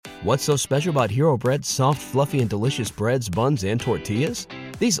What's so special about Hero Bread's soft, fluffy, and delicious breads, buns, and tortillas?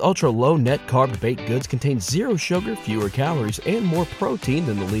 These ultra-low net-carb baked goods contain zero sugar, fewer calories, and more protein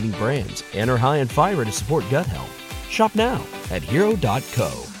than the leading brands, and are high in fiber to support gut health. Shop now at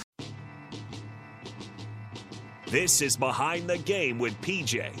Hero.co. This is Behind the Game with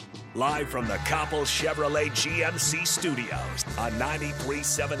PJ, live from the Coppel Chevrolet GMC studios on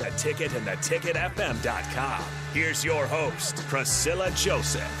 93.7 The Ticket and theticketfm.com. Here's your host, Priscilla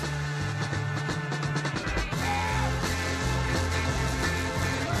Joseph.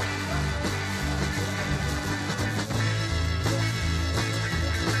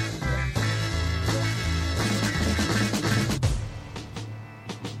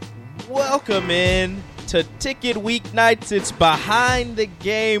 Welcome in to Ticket Weeknights. It's Behind the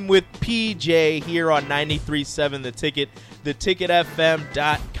Game with PJ here on 93.7 The Ticket,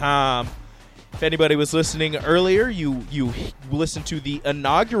 theticketfm.com. If anybody was listening earlier, you listened to the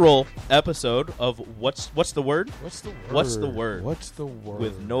inaugural episode of What's the Word? What's the Word? What's the Word? What's the Word?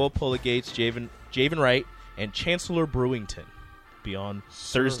 With Noah Pullagates, Javen Wright, and Chancellor Brewington. Be on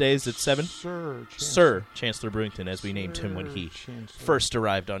Thursdays at 7. Sir Chancellor Brewington, as we named him when he first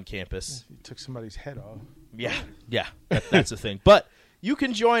arrived on campus. He took somebody's head off. Yeah, that's the thing. But you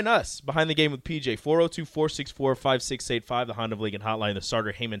can join us Behind the Game with PJ, 402-464-5685, the Honda of Lincoln hotline, the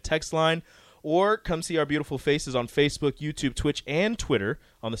Starter Heyman text line, or come see our beautiful faces on Facebook, YouTube, Twitch, and Twitter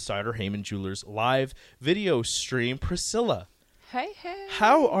on the Starter Heyman Jewelers live video stream. Priscilla, hey,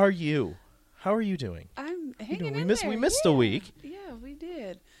 how are you? How are you doing? I'm hanging in We missed a week. Yeah, we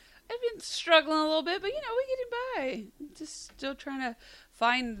did. I've been struggling a little bit, but we're getting by. Just still trying to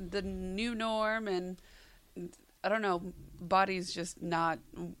find the new norm, and I don't know, body's just not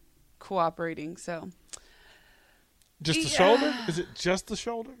cooperating. So, just the shoulder? Is it just the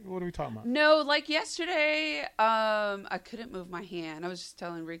shoulder? What are we talking about? No, like yesterday, I couldn't move my hand. I was just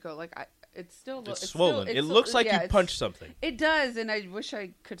telling Rico, it's still it's swollen. It looks like you punched something. It does, and I wish I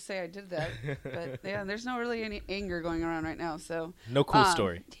could say I did that. But yeah, there's no really any anger going around right now. So no cool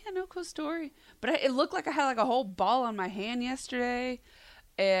story. Yeah, no cool story. But it looked like I had a whole ball on my hand yesterday,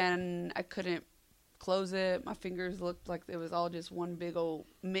 and I couldn't close it. My fingers looked like it was all just one big old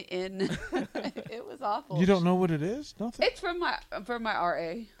mitten. It was awful. You don't know what it is? Nothing. It's from my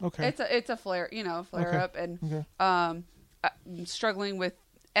RA. Okay. It's a flare, flare up, and I'm struggling with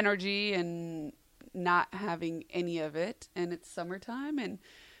energy and not having any of it, and it's summertime and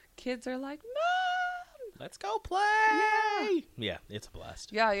kids are like, Mom, let's go play. Yeah, it's a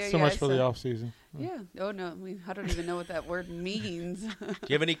blast. So much for the off season. Yeah. Oh no, I don't even know what that word means. Do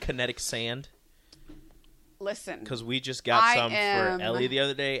you have any kinetic sand? Listen, because we just got some for Ellie the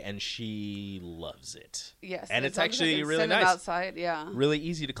other day, and she loves it. Yes, and it's actually really nice. Outside, yeah, really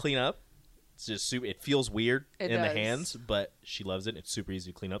easy to clean up. It's just super. It feels weird in does. The hands, but she loves it. It's super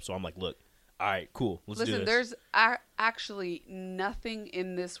easy to clean up. So I'm like, look, all right, cool. Let's do this. There's actually nothing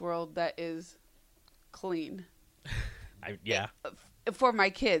in this world that is clean. For my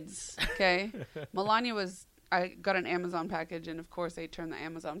kids, okay? I got an Amazon package, and of course they turn the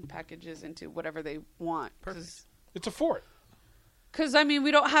Amazon packages into whatever they want. Perfect. It's a fort. Because,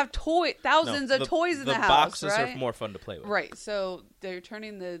 we don't have thousands of toys in the house, the boxes right? are more fun to play with. Right. So they're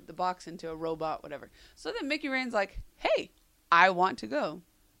turning the box into a robot, whatever. So then Mickey Rain's like, hey, I want to go.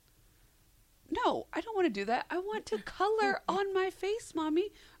 No, I don't want to do that. I want to color on my face,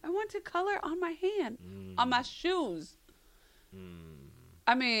 Mommy. I want to color on my hand, on my shoes.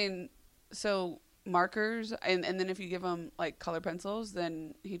 So markers, and then if you give him, color pencils,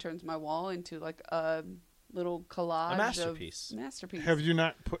 then he turns my wall into, a little collage, a masterpiece. Have you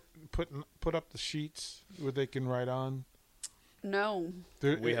not put up the sheets where they can write on? No.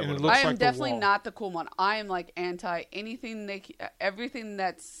 I am definitely not the cool one. I am anti anything everything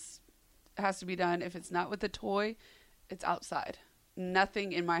that's has to be done. If it's not with a toy, it's outside.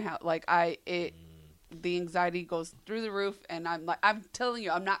 Nothing in my house. The anxiety goes through the roof, and I'm telling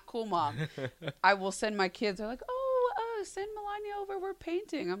you, I'm not cool, Mom. I will send my kids. They're like, send Melania over. We're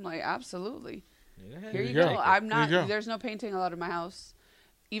painting. I'm like, absolutely. Here you go. I'm not. There's no painting allowed in my house.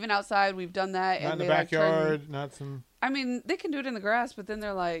 Even outside, we've done that. Not in the backyard. They can do it in the grass, but then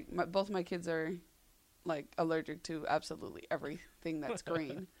they're like, both my kids are allergic to absolutely everything that's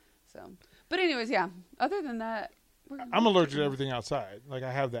green. So, but anyways, yeah. Other than that, I'm allergic to everything outside. I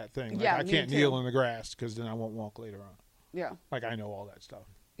have that thing. I can't kneel in the grass because then I won't walk later on. Yeah. I know all that stuff.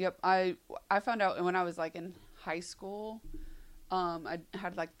 Yep. I found out when I was in high school. I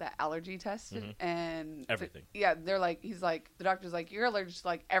had the allergy test and everything. They're the doctor's like, you're allergic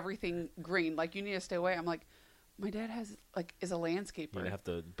to everything green. You need to stay away. I'm like, my dad is a landscaper. You're gonna have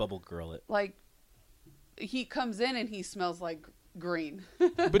to bubble girl it. He comes in and he smells like green.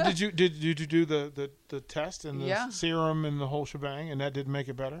 But did you do the test and the serum and the whole shebang, and that didn't make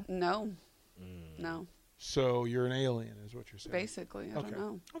it better? No. No. So you're an alien, is what you're saying. Basically, I don't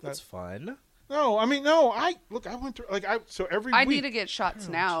know. Well, that's fun. No, I mean, no. I went through every. I week. need to get shots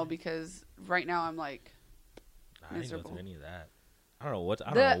now because right now I'm like miserable. I didn't go through any of that. I don't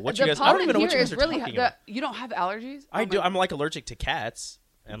know what you guys. I don't even know what you guys are talking about. You don't have allergies? I do. I'm like allergic to cats.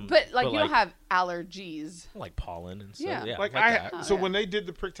 But you don't have allergies. Like pollen and stuff. Yeah. Like so when they did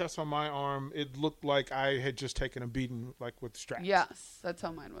the prick test on my arm, it looked like I had just taken a beating, like with straps. Yes, that's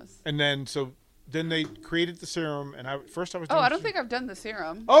how mine was. And then they created the serum, and I was. I don't think I've done the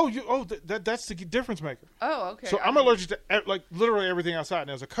serum. That's the difference maker. Oh, okay. So I'm allergic to like literally everything outside,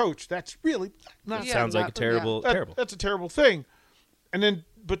 and as a coach, that's really not. Sounds like a terrible. That's a terrible thing. And then,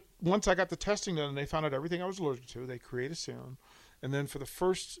 but once I got the testing done, and they found out everything I was allergic to, they create a serum, and then for the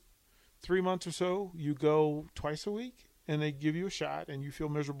first 3 months or so, you go twice a week, and they give you a shot, and you feel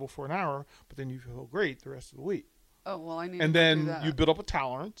miserable for an hour, but then you feel great the rest of the week. Oh well, I need. And to then do that. you build up a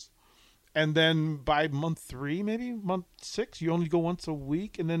tolerance, and then by month 3, maybe month 6, you only go once a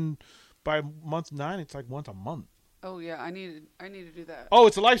week, and then by month 9, it's like once a month. Oh yeah, I need to do that. Oh,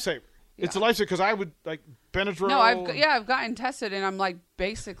 it's a lifesaver. Yeah. It's a lifesaver because I would like Benadryl. No, I've gotten tested, and I'm like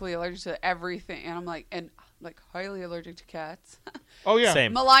basically allergic to everything, and I'm like highly allergic to cats. Oh yeah,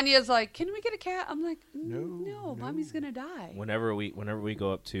 same. Melania's like, can we get a cat? I'm like, no, mommy's gonna die. Whenever we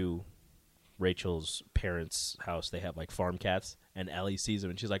go up to Rachel's parents' house, they have like farm cats, and Ellie sees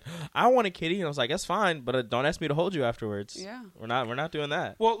them, and she's like, I want a kitty, and I was like, that's fine, but don't ask me to hold you afterwards. Yeah, we're not doing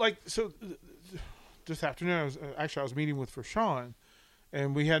that. Well, like so, this afternoon I was meeting with Sean.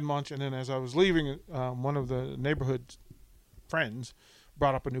 And we had lunch, and then as I was leaving, one of the neighborhood friends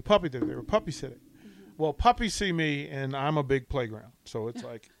brought up a new puppy that they were puppy sitting. Mm-hmm. Well, puppies see me, and I'm a big playground. So it's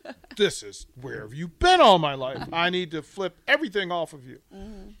like, this is where have you been all my life? I need to flip everything off of you.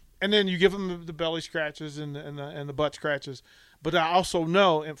 Mm-hmm. And then you give them the belly scratches and the butt scratches. But I also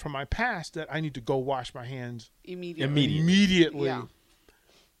know, and from my past, that I need to go wash my hands immediately. Yeah.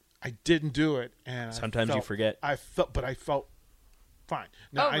 I didn't do it, and sometimes you forget. I felt fine.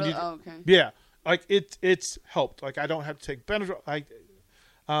 Now really? okay. Yeah, like it's helped. Like I don't have to take Benadryl.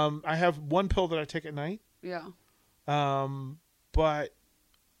 I have one pill that I take at night. Yeah. But.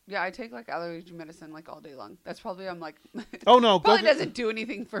 Yeah, I take like allergy medicine like all day long. That's probably I'm like. Oh no! Probably doesn't do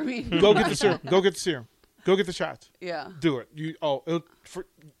anything for me. Go get the serum. Go get the serum. Go get the shots. Yeah. Do it.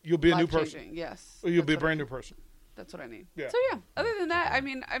 You'll be a new person. Yes. Or you'll be a brand new person. That's what I need. Yeah. So yeah. Other than that, I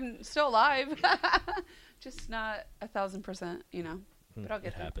mean, I'm still alive. Just not 1,000%, you know. But I'll get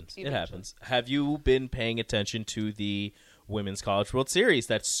it happens. Eventually. It happens. Have you been paying attention to the Women's College World Series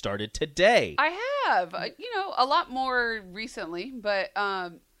that started today? I have. A lot more recently, but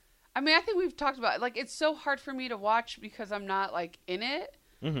I mean, I think we've talked about it. Like it's so hard for me to watch because I'm not like in it.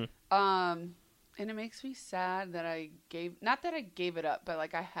 Mm-hmm. And it makes me sad that I gave it up, but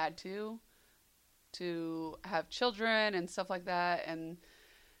like I had to have children and stuff like that. And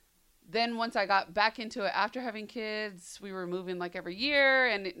then once I got back into it after having kids, we were moving like every year,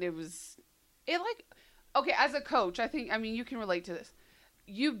 and okay, as a coach, I mean, you can relate to this.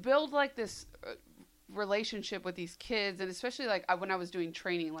 You build like this relationship with these kids, and especially like when I was doing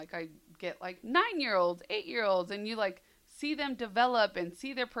training, like I get like 9-year-olds, 8-year-olds, and you like see them develop and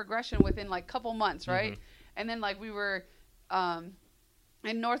see their progression within like couple months, right? Mm-hmm. And then like we were in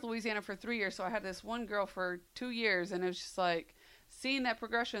North Louisiana for 3 years, so I had this one girl for 2 years, and it was just like seeing that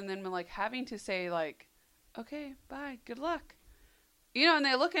progression, and then like having to say like, okay, bye, good luck, and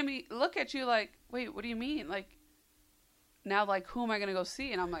they look at you like, wait, what do you mean? Like now, like who am I gonna go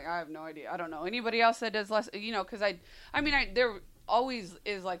see? And I'm like, I have no idea. I don't know anybody else that does less, because I mean there always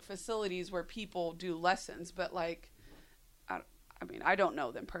is like facilities where people do lessons, but like I mean, I don't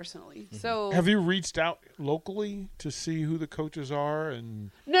know them personally. Mm-hmm. So have you reached out locally to see who the coaches are? And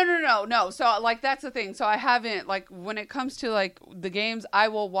no. So like that's the thing. So I haven't, like when it comes to like the games, I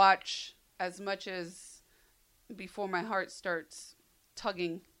will watch as much as before my heart starts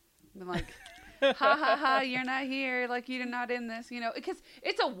tugging. I'm like, ha ha ha, you're not here. Like you're not in this, because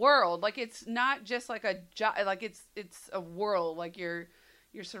it's a world. Like it's not just like a job. Like it's a world. Like you're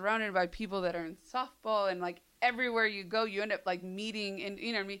surrounded by people that are in softball, and like everywhere you go, you end up like meeting, and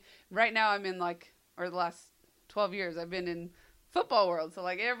you know what I mean? Right now I'm in the last 12 years, I've been in football world. So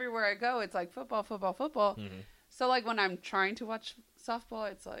like everywhere I go, it's like football. Mm-hmm. So like when I'm trying to watch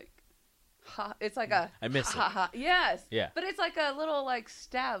softball, it's like, It's like a I miss it. Yes. Yeah. But it's like a little like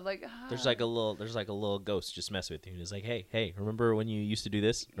stab, like There's like a little ghost just messing with you, and it's like, hey, remember when you used to do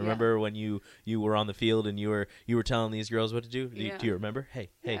this? Remember when you were on the field and you were telling these girls what to do? Do you remember? Hey.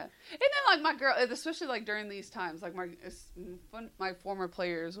 And then like my girl, especially like during these times, like my former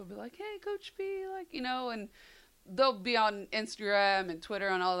players will be like, hey, Coach B, like, you know, and they'll be on Instagram and Twitter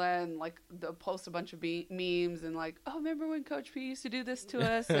and all that, and like they'll post a bunch of memes and like, oh, remember when Coach P used to do this to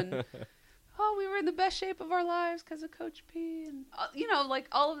us? And oh, we were in the best shape of our lives because of Coach P, and you know, like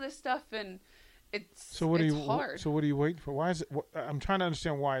all of this stuff, and it's hard. So what are you waiting for? Why is it? I'm trying to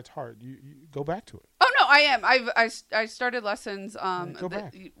understand why it's hard. You go back to it. Oh no, I am. I started lessons Go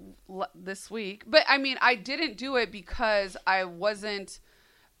back. This week, but I mean, I didn't do it because I wasn't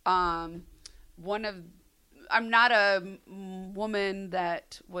I'm not a woman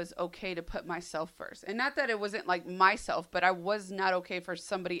that was okay to put myself first. And not that it wasn't like myself, but I was not okay for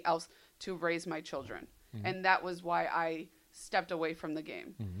somebody else to raise my children. Mm-hmm. And that was why I stepped away from the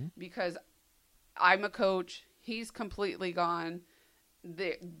game. Mm-hmm. Because I'm a coach. He's completely gone.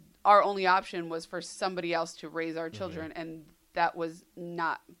 Our only option was for somebody else to raise our children. Mm-hmm. And that was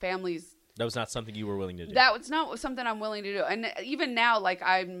not families. That was not something you were willing to do. That was not something I'm willing to do. And even now, like,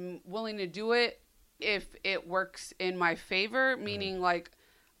 I'm willing to do it if it works in my favor, meaning like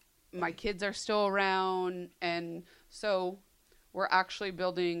my kids are still around, and so we're actually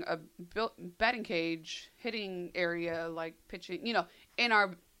building a batting cage, hitting area, like pitching, you know, in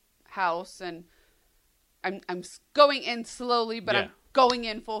our house, and I'm going in slowly, but I'm going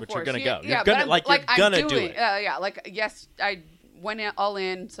in full force. You're gonna go. Yeah, you're gonna do it. Yeah, like yes, I went all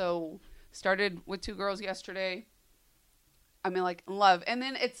in. So started with 2 girls yesterday. I mean, like, in love, and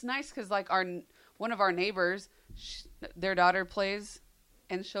then it's nice because like one of our neighbors, their daughter plays,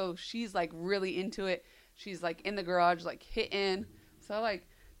 and so she's like really into it. She's like in the garage, like hitting. So I like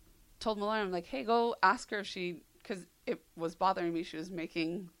told Malone, I'm like, hey, go ask her if because it was bothering me. She was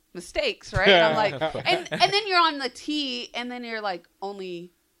making mistakes, right? And I'm like, and then you're on the tee, and then you're like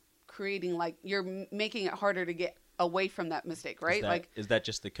only creating, like, you're making it harder to get away from that mistake, right? Is that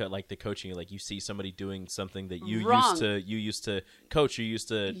just the coaching? Like, you see somebody doing something that you wrong. used to coach, you used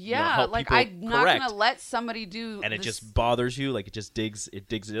to help like people I'm not correct. gonna let somebody do, and it just bothers you. Like, it digs.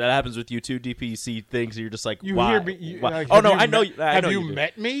 That happens with you too, DP. You see things, and you're just like, you why? hear me? Why? Oh no, I know. Have you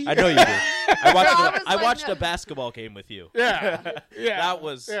met me? I know you do. I watched a basketball game with you. Yeah. That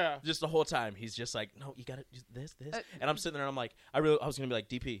was just the whole time. He's just like, no, you got to this, and I'm sitting there, and I'm like, I was gonna be like,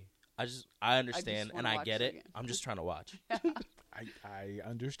 DP. I understand, and I get it. Again. I'm just trying to watch. I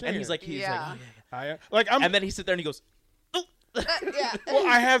understand. And he's like, oh, yeah. And then he sit there and he goes, oh. Well,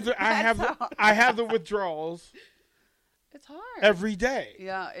 I have the withdrawals. It's hard every day.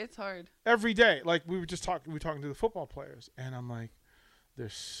 Yeah, it's hard every day. Like we were talking to the football players, and I'm like,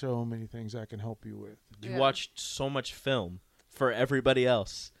 there's so many things I can help you with. You watched so much film for everybody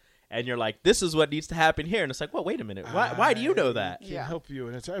else. And you're like, this is what needs to happen here. And it's like, well, wait a minute. Why do you know that? I can help you.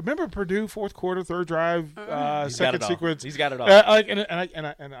 And I remember Purdue, 4th quarter, 3rd drive, second sequence. He's got it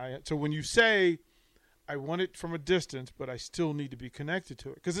all. So when you say, I want it from a distance, but I still need to be connected to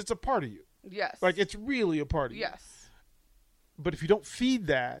it, because it's a part of you. Yes. Like, it's really a part of you. Yes. But if you don't feed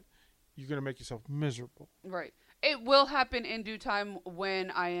that, you're going to make yourself miserable. Right. It will happen in due time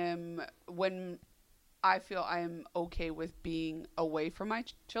when I feel I am okay with being away from my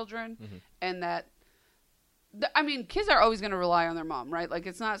children, and that, I mean, kids are always going to rely on their mom, right? Like,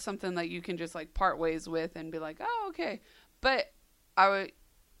 it's not something that you can just like part ways with and be like, oh, okay. But I would,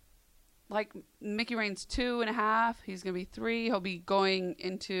 like, Mickey Rain's 2.5. He's going to be 3. He'll be going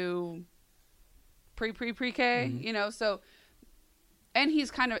into pre-K, you know? So, and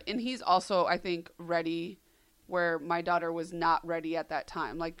he's also, I think, ready, where my daughter was not ready at that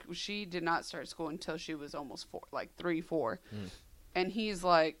time. Like, she did not start school until she was almost 4, like 3, 4. And he's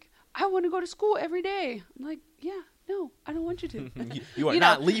like, I want to go to school every day. I'm like, yeah, no, I don't want you to. you are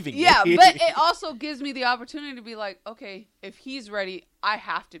not leaving. Yeah, but it also gives me the opportunity to be like, okay, if he's ready, I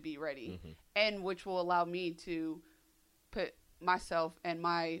have to be ready. And which will allow me to put myself and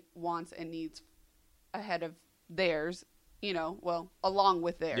my wants and needs ahead of theirs, you know, well, along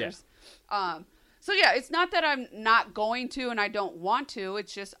with theirs. Yeah. So yeah, it's not that I'm not going to and I don't want to.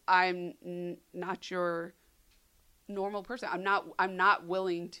 It's just I'm not your normal person. I'm not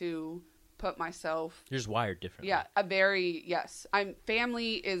willing to put myself. You're just wired differently. Yeah, yes.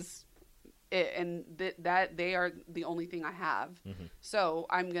 Family is it, and that they are the only thing I have. So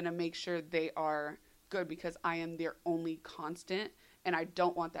I'm gonna make sure they are good, because I am their only constant, and I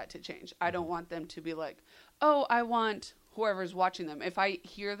don't want that to change. I don't want them to be like, oh, I want whoever's watching them. If I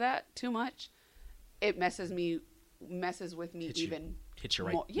hear that too much, it messes with me even hit you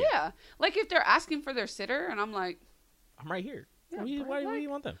right. Yeah. Like if they're asking for their sitter, and I'm like, I'm right here. Yeah, why do you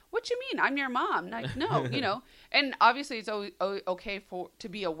want them? What you mean? I'm your mom. Like, no, And obviously, it's always okay to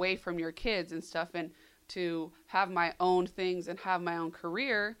be away from your kids and stuff, and to have my own things and have my own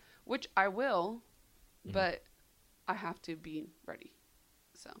career, which I will, but I have to be ready.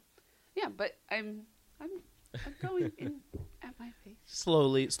 So, yeah. But I'm going in at my pace.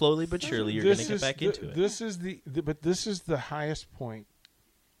 Slowly but surely, you're going to get back into it. This is but this is the highest point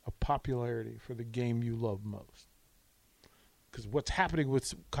of popularity for the game you love most. Because what's happening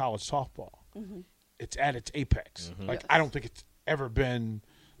with college softball, it's at its apex. Like, I don't think it's ever been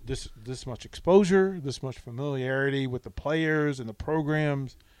this much exposure, this much familiarity with the players and the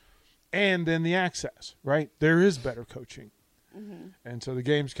programs, and then the access, right? There is better coaching. And so the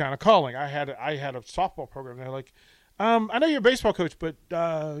game's kind of calling. I had a softball program. They're like, I know you're a baseball coach, but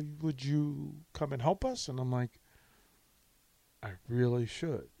would you come and help us? And I'm like, I really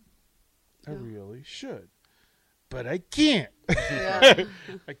should. I really should. But I can't. Yeah.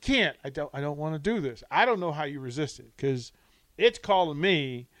 I can't. I don't want to do this. I don't know how you resist it, because it's calling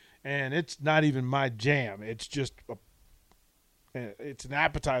me, and it's not even my jam. It's just it's an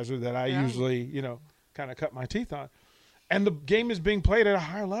appetizer that I usually, kind of cut my teeth on. And the game is being played at a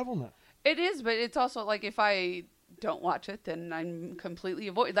higher level now. It is, but it's also like if I don't watch it, then I'm completely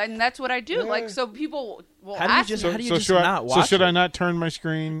avoid. And that's what I do. Yeah. Like, so people will How do you ask just- me. how do you just not watch So should it? I not turn my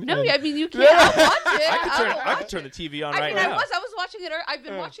screen? No, and- I mean you can't watch it. I could turn the TV on right now. I was watching it. I've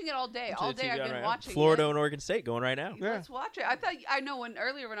been watching it all day. All day I've been watching Florida it. and Oregon State going right now. Yeah. Let's watch it. I know when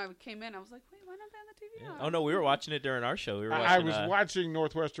I came in, I was like, wait, why not they on the TV? Oh no, we were watching it during our show. We were I watching, was watching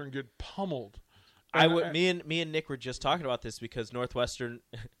Northwestern get pummeled. Me and Nick were just talking about this because Northwestern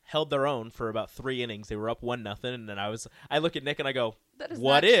held their own for about 3 innings. They were up 1-0, and then I look at Nick and I go, That is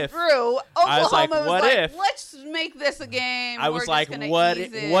 "What not if?" True. Oklahoma I was like, "What if?" Let's make this a game. I We're was just like, gonna "What?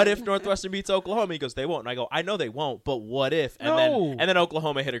 ease What in." if Northwestern beats Oklahoma?" He goes, "They won't." And I go, "I know they won't, but what if?" And No. then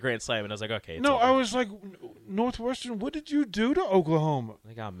Oklahoma hit a grand slam, and I was like, "Okay." It's No, over. I was like, Northwestern, what did you do to Oklahoma?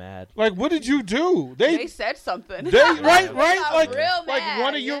 I got mad. Like, what did you do? They said something. right, got like, real like mad,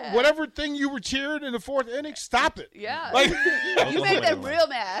 one of your yeah. whatever thing you were cheering in the 4th inning, stop it. Yeah. Like, You made them real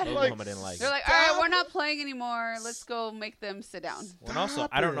mad. Oklahoma didn't like They're it. like, all right, we're not playing anymore. Let's go make them sit down. And also,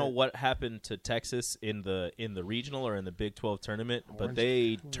 I don't know what happened to Texas in the regional or in the Big 12 tournament, but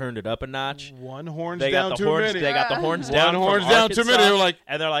they turned it up a notch. one horns They down got the too horns. many. They got the horns One down. horns from down too Arkansas, many. They were like,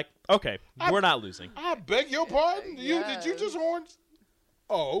 and they're like, "Okay, we're not losing." I beg your pardon. Did you Yes. just horns?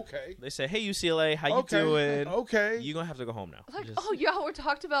 Oh, okay. They say, "Hey UCLA, how you Okay. doing? Okay. You gonna have to go home now." Like, Just- oh, y'all were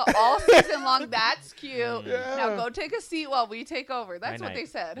talked about all season long. That's cute. Yeah. Now go take a seat while we take over. That's what Night-night. they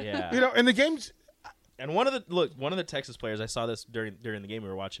said. Yeah. And the game's And one of the Texas players, I saw this during the game. We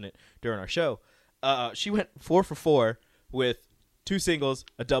were watching it during our show. She went 4 for 4 with 2 singles,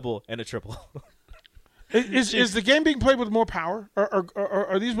 a double, and a triple. is the game being played with more power?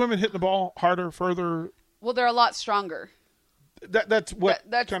 Are these women hitting the ball harder, further? Well, they're a lot stronger. That's what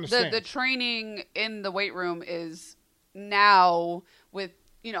That's kind of the training in the weight room is now with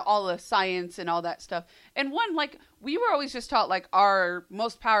all the science and all that stuff. And like we were always just taught like our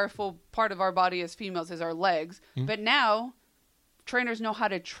most powerful part of our body as females is our legs, but now trainers know how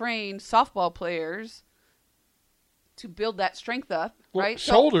to train softball players to build that strength up, right?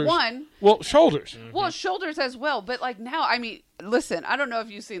 Shoulders. So shoulders. well, shoulders as well. But like now, I mean, listen, I don't know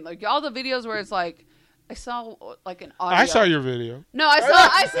if you've seen like all the videos where it's like, I saw like an audio. I saw your video. No,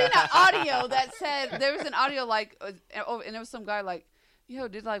 I seen an audio that said there was an audio like, and it was some guy like,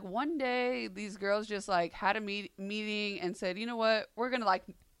 did like one day these girls just like had a meeting and said, you know what, we're gonna like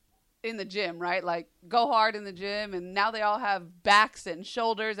in the gym, right? Like go hard in the gym, and now they all have backs and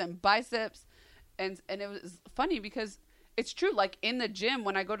shoulders and biceps, and it was funny because it's true. Like in the gym,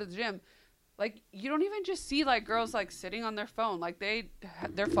 when I go to the gym, like you don't even just see like girls like sitting on their phone. Like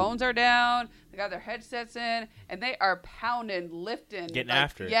their phones are down, they got their headsets in, and they are pounding, lifting, Getting like,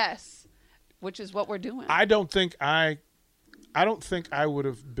 after it. Yes, which is what we're doing. I don't think I would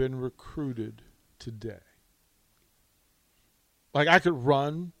have been recruited today. Like I could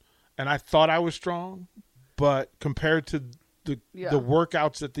run, and I thought I was strong, but compared to the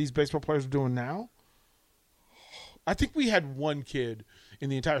workouts that these baseball players are doing now, I think we had one kid in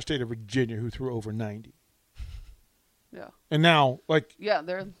the entire state of Virginia who threw over 90. Yeah. And now, like,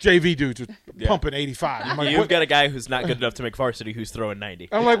 they're JV dudes are pumping 85. I'm like, You've what- got a guy who's not good enough to make varsity who's throwing 90.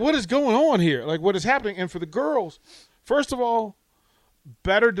 I'm like, what is going on here? Like, what is happening? And for the girls, first of all,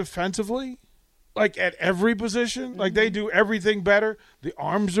 better defensively, like at every position. Like they do everything better. The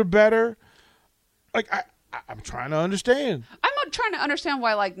arms are better. Like I'm trying to understand. trying to understand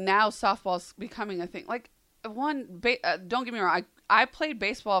why like now softball's becoming a thing. Like don't get me wrong, I played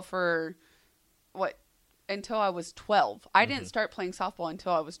baseball for until I was 12. I didn't start playing softball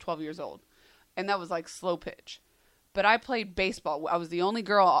until I was 12 years old, and that was like slow pitch. But I played baseball. I was the only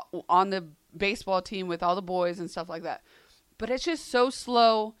girl on the baseball team with all the boys and stuff like that. But it's just so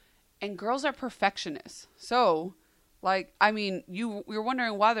slow, and girls are perfectionists. So, like, I mean, you're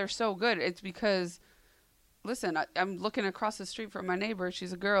wondering why they're so good. It's because, listen, I'm looking across the street from my neighbor.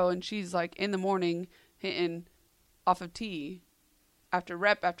 She's a girl, and she's like in the morning hitting off of tee after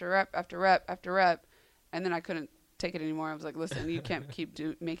rep after rep after rep after rep, and then I couldn't take it anymore. I was like, listen, you can't keep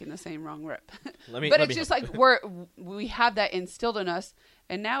making the same wrong rep. But it's just like we have that instilled in us,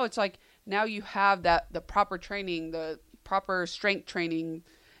 and now it's like now you have the proper training, the proper strength training,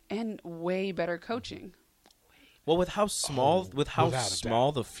 and way better coaching. Well, with how small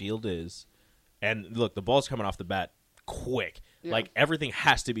the field is, and look, the ball's coming off the bat quick. Yeah. Like everything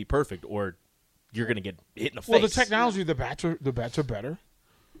has to be perfect, or you're gonna get hit in the face. Well, the technology, the bats are better.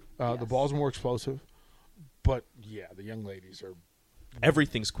 The ball's more explosive. But yeah, the young ladies are.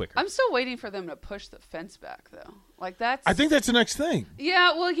 Everything's quicker. I'm still waiting for them to push the fence back, though. Like that's. I think that's the next thing.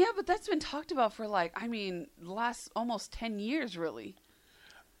 Yeah, well, yeah, but that's been talked about for the last almost 10 years, really.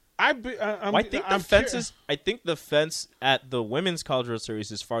 I think the fence at the Women's College World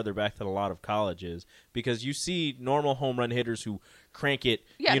Series is farther back than a lot of colleges because you see normal home run hitters who crank it,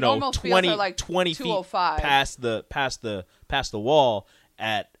 20 feet past the wall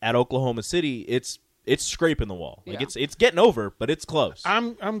at Oklahoma City. It's scraping the wall. Like it's getting over, but it's close.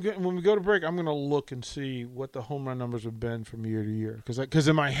 When we go to break, I'm going to look and see what the home run numbers have been from year to year because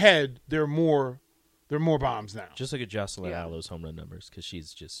in my head there are more bombs now. Just look at Jocelyn Allo's home run numbers because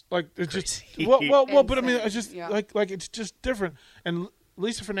she's just like it's crazy. just well, but I mean it's just like it's just different. And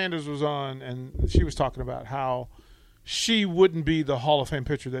Lisa Fernandez was on, and she was talking about how she wouldn't be the Hall of Fame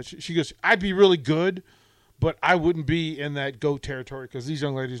pitcher that she goes. I'd be really good, but I wouldn't be in that GOAT territory because these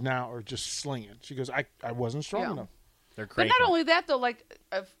young ladies now are just slinging. She goes, I wasn't strong enough. They're crazy. But not only that, though, like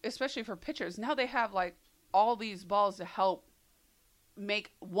especially for pitchers, now they have like all these balls to help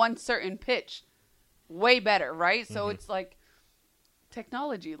make one certain pitch way better, right? So it's like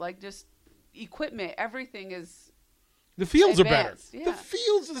technology, like just equipment, everything is. The fields advanced. are better. Yeah. The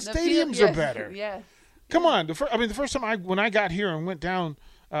fields, the stadiums are better. Yeah. Come on. The first time when I got here and went down.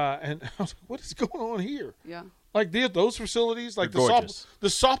 And I was like, what is going on here? Yeah. Like those facilities, like the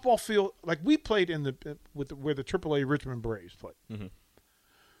softball field, like we played where the AAA Richmond Braves played. Mm-hmm.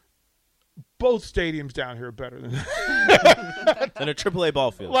 Both stadiums down here are better than a AAA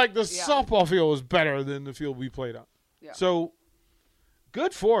ball field. Like the softball field was better than the field we played on. Yeah. So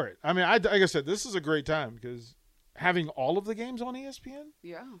good for it. I mean, like I said, this is a great time because having all of the games on ESPN.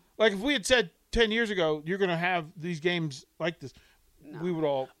 Yeah. Like if we had said 10 years ago, you're going to have these games like this. No. We would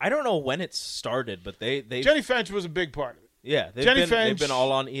all. I don't know when it started, but they Jenny Finch was a big part of it. Yeah, they've been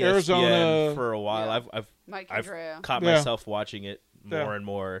all on ESPN Arizona, for a while. Yeah. I've caught myself watching it more and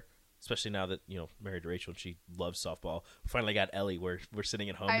more, especially now that married to Rachel and she loves softball. We finally got Ellie. We're sitting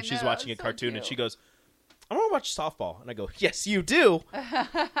at home and she's watching a cartoon and she goes, "I want to watch softball," and I go, "Yes, you do." And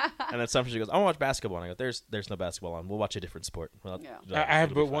then sometimes she goes, "I want to watch basketball," and I go, "There's no basketball on. We'll watch a different sport." Well, I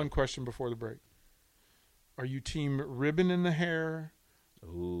have but one question before the break. Are you team ribbon in the hair?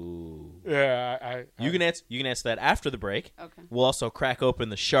 Ooh. Yeah, you can answer that after the break. Okay. We'll also crack open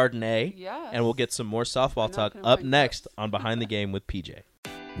the Chardonnay. Yes. And we'll get some more softball talk up next on Behind the Game with PJ.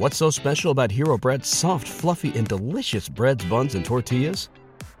 What's so special about Hero Bread's soft, fluffy, and delicious breads, buns, and tortillas?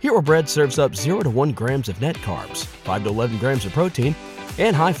 Hero Bread serves up 0 to 1 grams of net carbs, 5 to 11 grams of protein,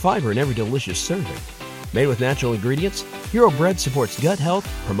 and high fiber in every delicious serving. Made with natural ingredients, Hero Bread supports gut health,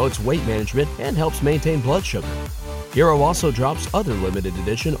 promotes weight management, and helps maintain blood sugar. Hero also drops other limited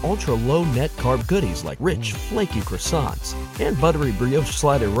edition ultra-low net carb goodies like rich, flaky croissants and buttery brioche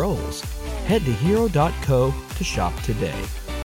slider rolls. Head to hero.co to shop today.